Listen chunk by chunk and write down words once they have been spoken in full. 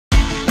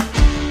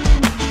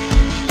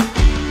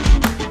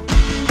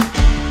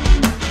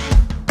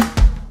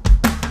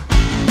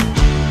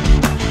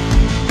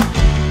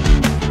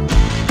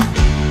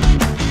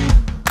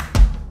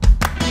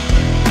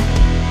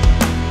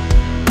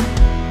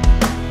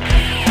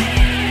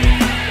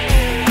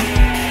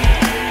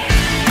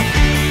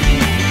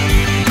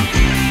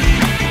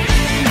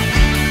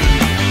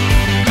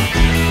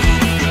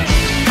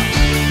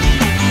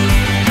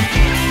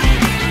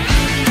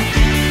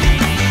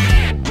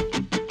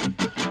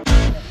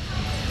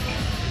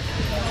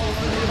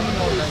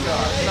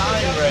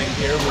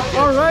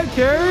All right,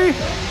 Kerry.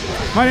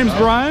 My name's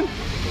Brian.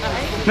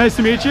 Hi. Nice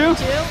to meet you. You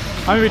too.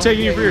 I'm gonna be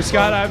taking you for your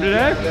skydive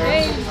today.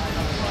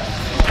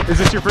 Hey, Is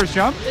this your first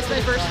jump? this is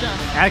my first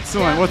jump.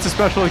 Excellent. What's the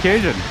special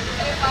occasion?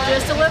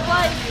 Just to live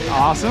life.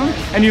 Awesome.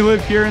 And you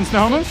live here in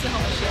Snohomish?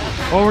 Snohomish,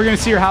 yeah. Well, we're gonna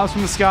see your house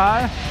from the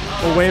sky.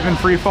 We'll wave in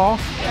free fall.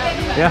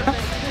 Yeah?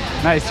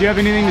 Nice. Do you have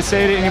anything to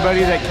say to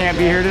anybody that can't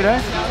be here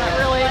today? No, not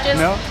really. Just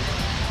No?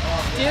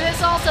 do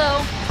this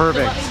also.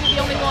 Perfect. Don't let me be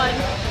the only one.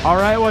 All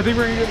right, well, I think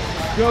we're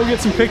gonna go get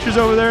some pictures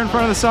over there in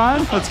front of the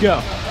sign. Let's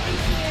go.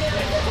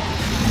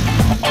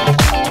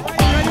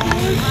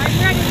 I'm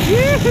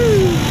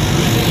ready.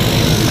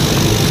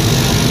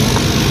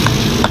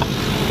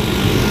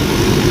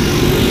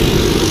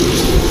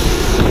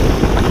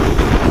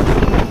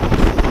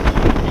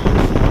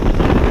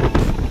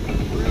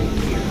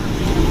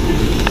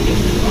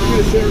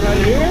 Sit right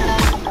here.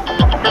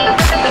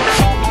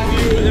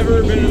 Have you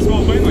ever been in a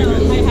small plane like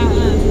this? I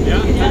have. Yeah?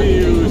 Have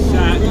you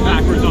sat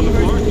backwards on the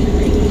floor?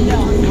 No.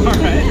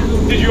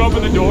 Alright. Did you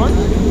open the door?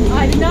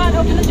 I did not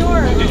open the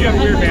door. Did you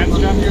have your pants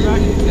strapped to your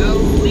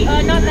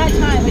back? Not that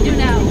time. I do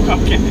now.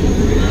 Okay.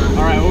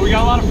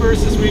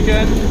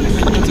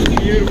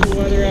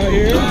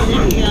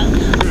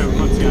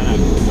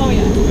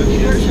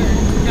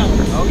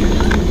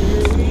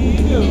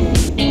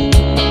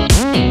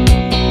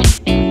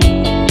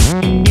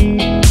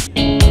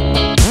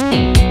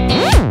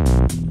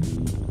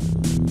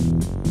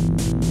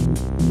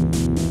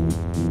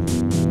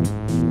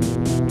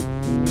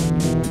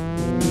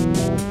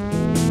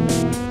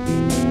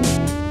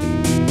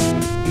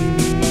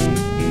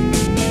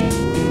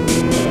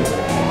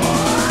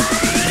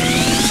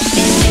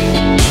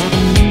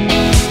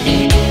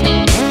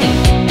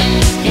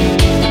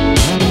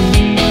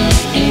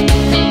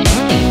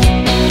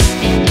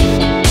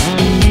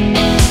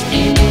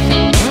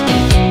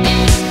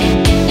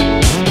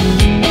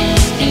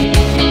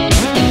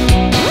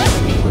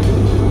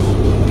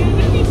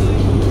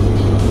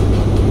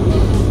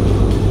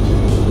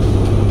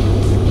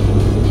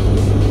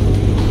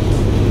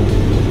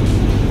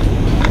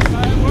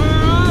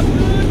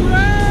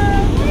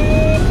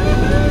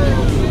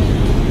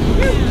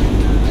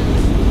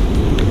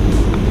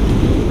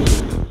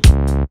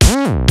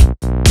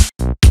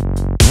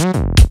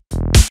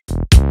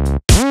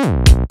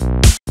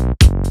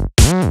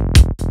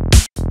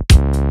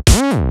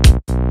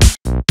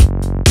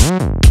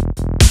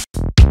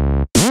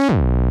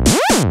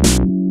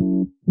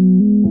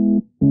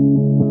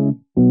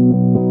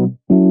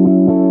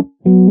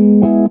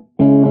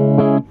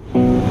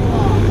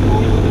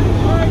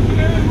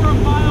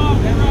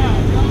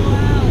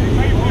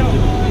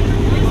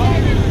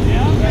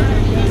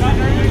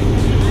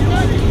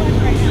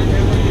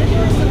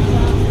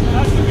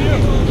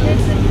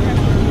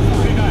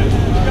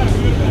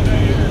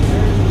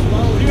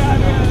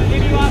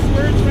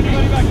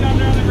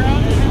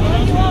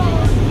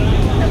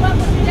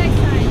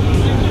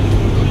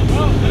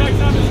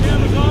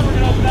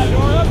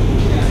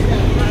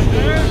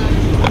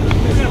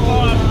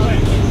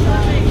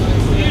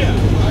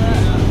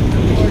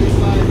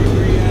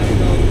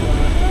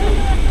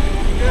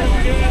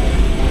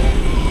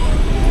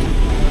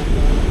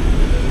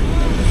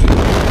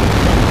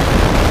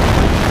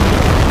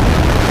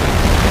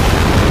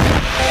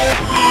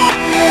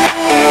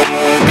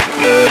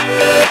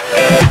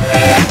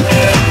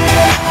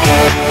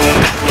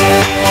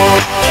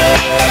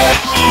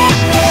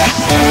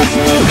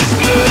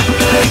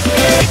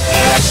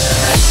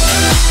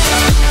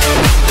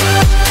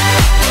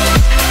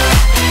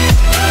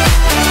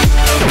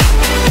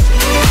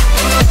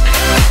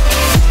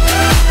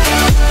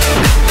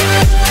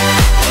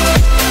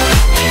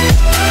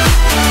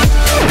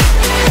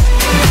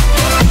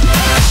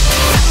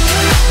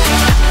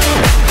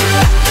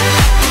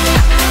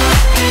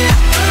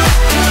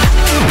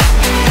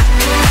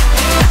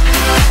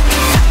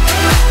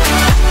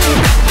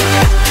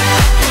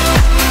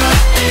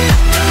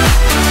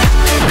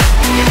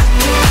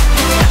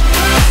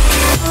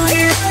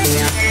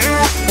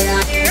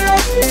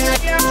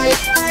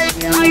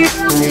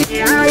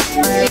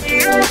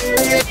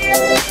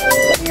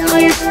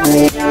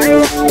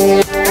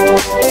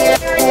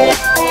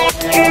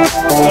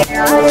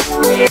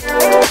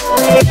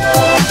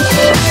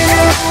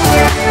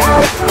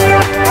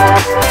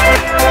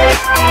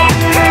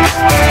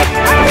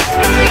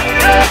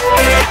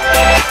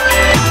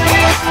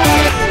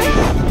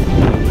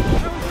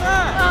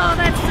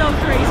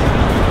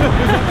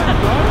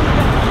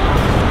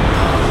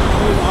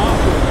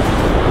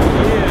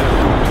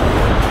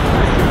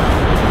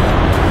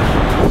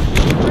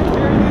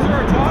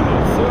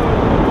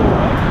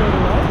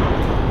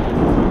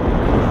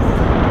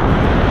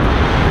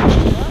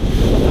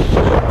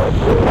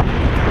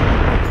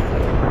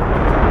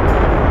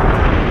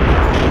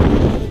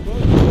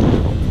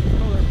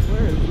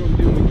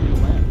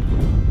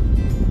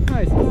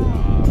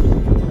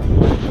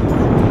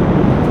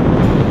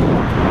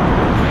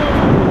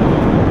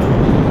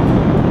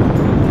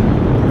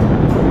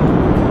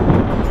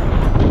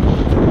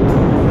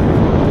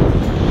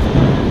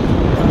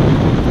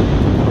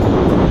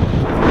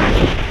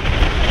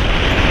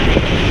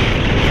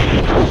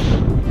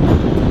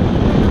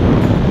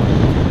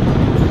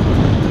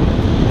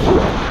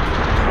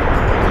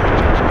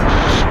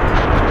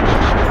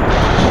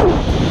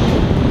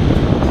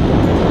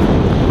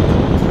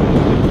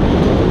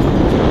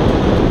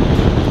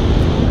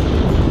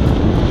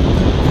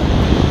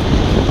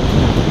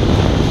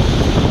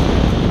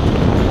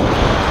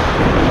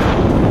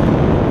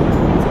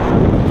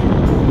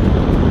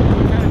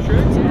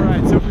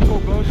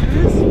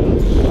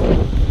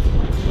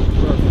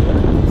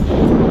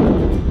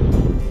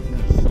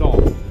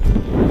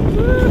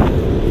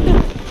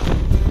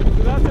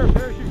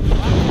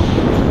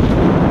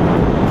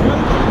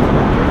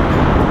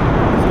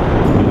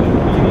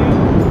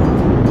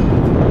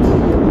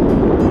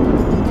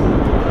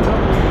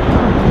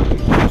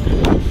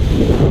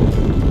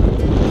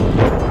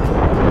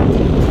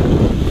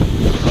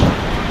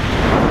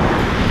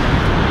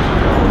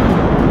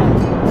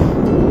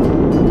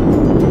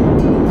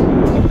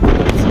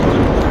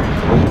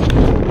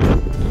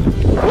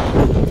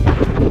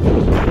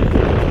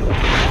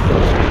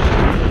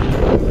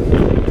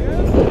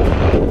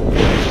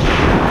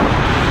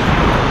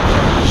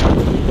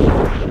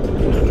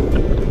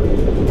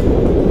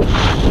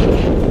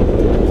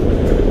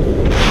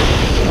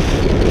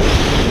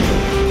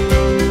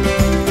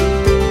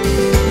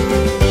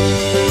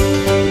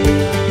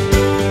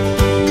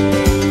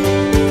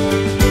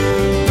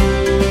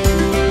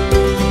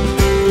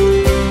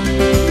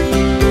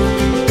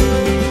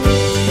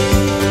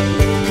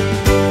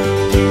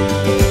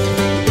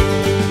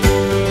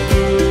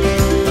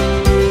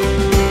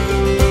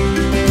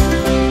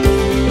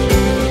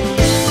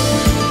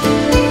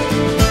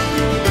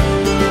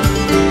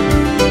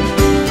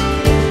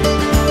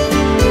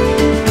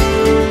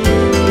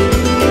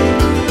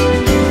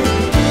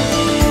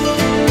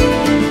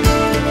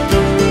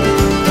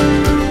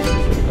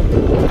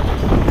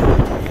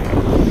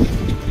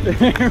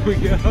 There we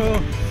go.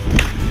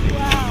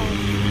 Wow.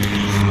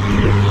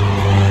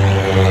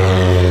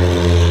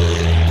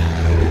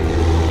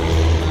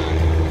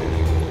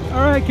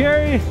 All right,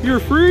 Kerry, you're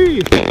free.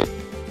 Thank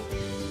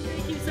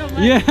you so much.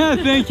 Yeah,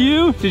 thank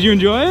you. Did you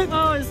enjoy it?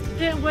 Oh,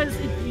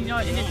 you know,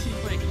 it hit too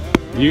quick.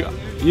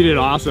 You did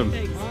awesome.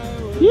 Thanks.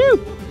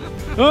 Woo!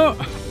 Oh,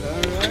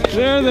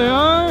 there they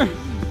are.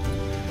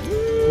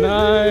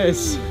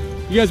 Nice.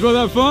 You guys both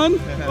have fun?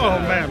 Oh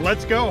man,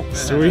 let's go.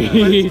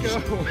 Sweet. Let's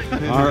go.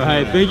 All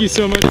right, thank you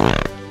so much.